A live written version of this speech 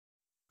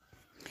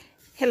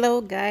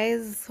Hello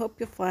guys, hope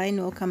you're fine.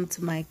 Welcome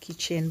to my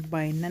kitchen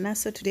by Nana.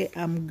 So today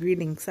I'm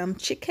grilling some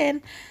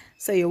chicken,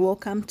 so you're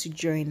welcome to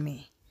join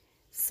me.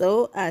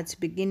 So to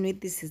begin with,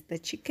 this is the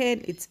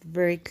chicken. It's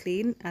very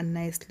clean and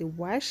nicely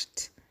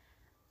washed,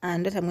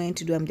 and what I'm going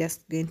to do, I'm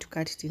just going to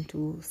cut it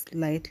into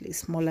slightly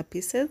smaller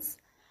pieces,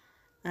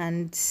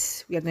 and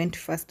we are going to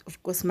first,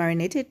 of course,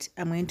 marinate it.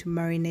 I'm going to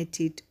marinate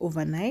it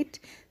overnight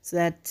so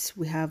that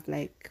we have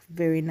like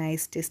very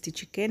nice tasty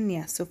chicken.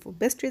 Yeah, so for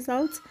best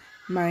results,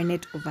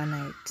 marinate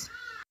overnight.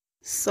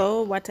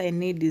 So what I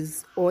need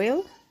is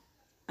oil,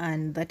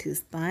 and that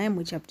is thyme,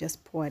 which I've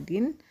just poured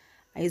in.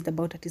 I used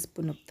about a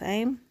teaspoon of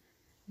thyme,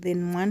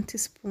 then 1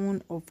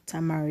 teaspoon of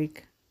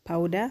turmeric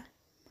powder,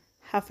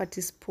 half a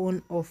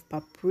teaspoon of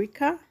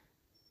paprika,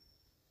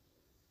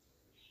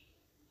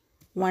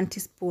 1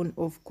 teaspoon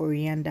of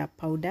coriander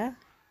powder,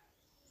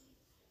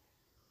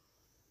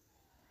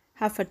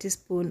 half a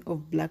teaspoon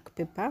of black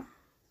pepper,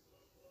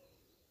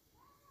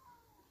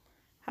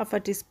 half a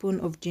teaspoon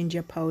of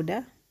ginger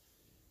powder,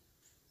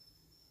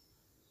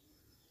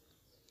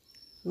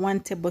 1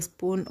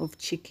 tablespoon of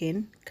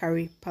chicken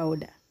curry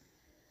powder.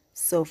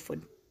 So for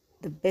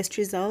the best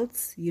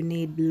results, you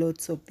need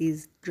lots of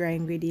these dry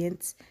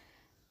ingredients.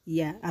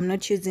 Yeah, I'm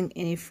not using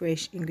any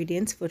fresh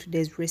ingredients for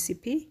today's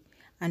recipe.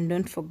 And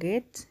don't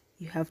forget,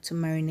 you have to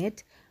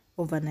marinate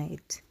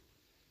overnight.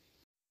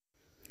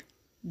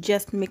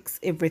 Just mix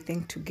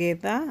everything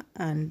together,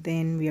 and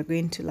then we are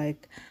going to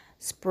like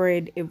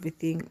spread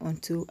everything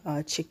onto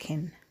our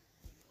chicken.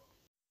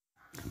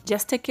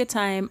 Just take your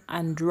time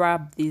and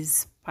rub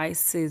these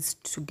spices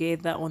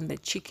together on the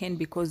chicken,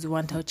 because we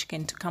want our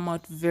chicken to come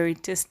out very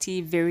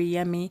tasty, very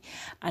yummy,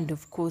 and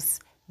of course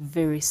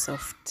very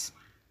soft.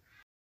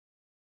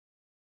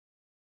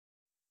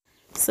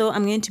 So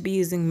I'm going to be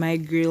using my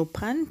grill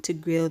pan to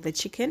grill the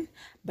chicken,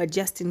 but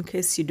just in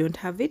case you don't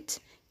have it,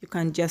 you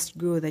can just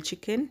grill the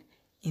chicken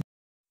in.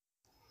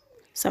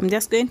 So I'm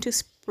just going to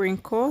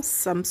sprinkle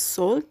some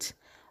salt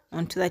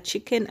onto the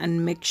chicken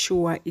and make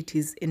sure it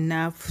is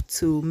enough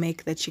to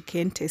make the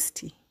chicken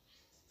tasty.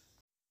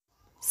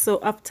 So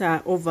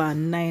after over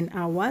 9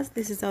 hours,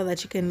 this is how the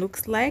chicken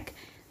looks like.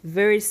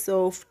 Very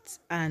soft,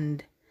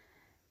 and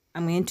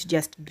I'm going to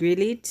just grill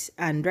it.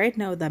 And right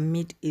now the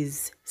meat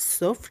is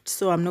soft,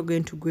 so I'm not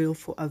going to grill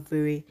for a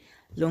very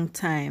long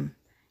time.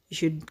 You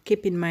should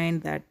keep in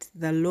mind that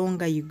the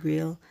longer you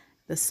grill,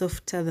 the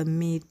softer the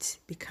meat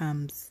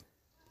becomes.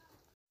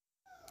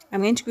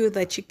 I'm going to grill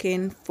the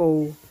chicken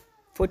for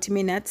 40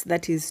 minutes,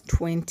 that is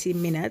 20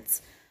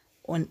 minutes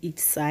on each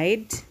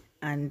side,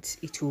 and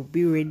it will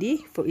be ready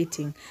for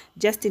eating.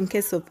 Just in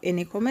case of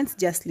any comments,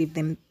 just leave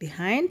them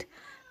behind.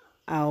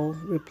 I'll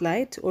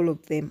reply to all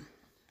of them.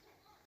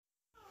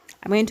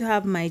 I'm going to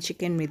have my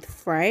chicken with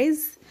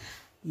fries.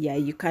 Yeah,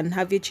 you can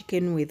have your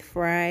chicken with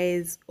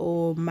fries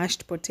or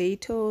mashed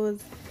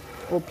potatoes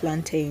or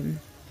plantain.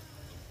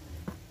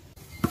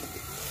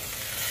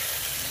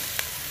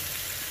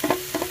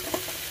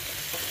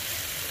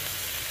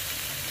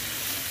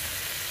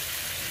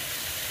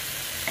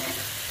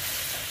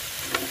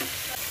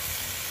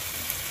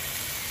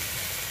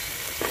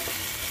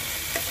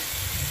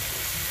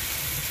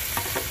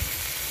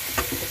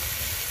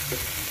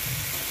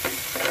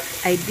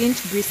 I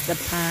didn't grease the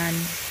pan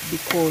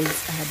because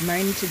I had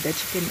marinated the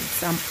chicken with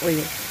some oil,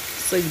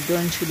 so you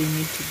don't really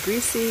need to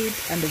grease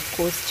it. And of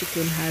course,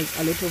 chicken has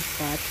a lot of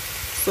fat,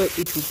 so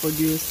it will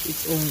produce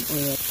its own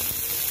oil.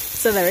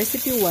 So the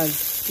recipe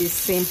was this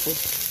simple.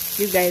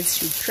 You guys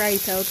should try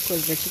it out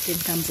because the chicken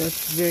comes out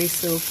very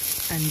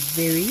soft and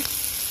very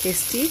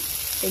tasty.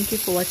 Thank you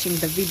for watching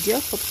the video.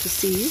 Hope to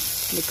see you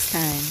next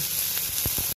time.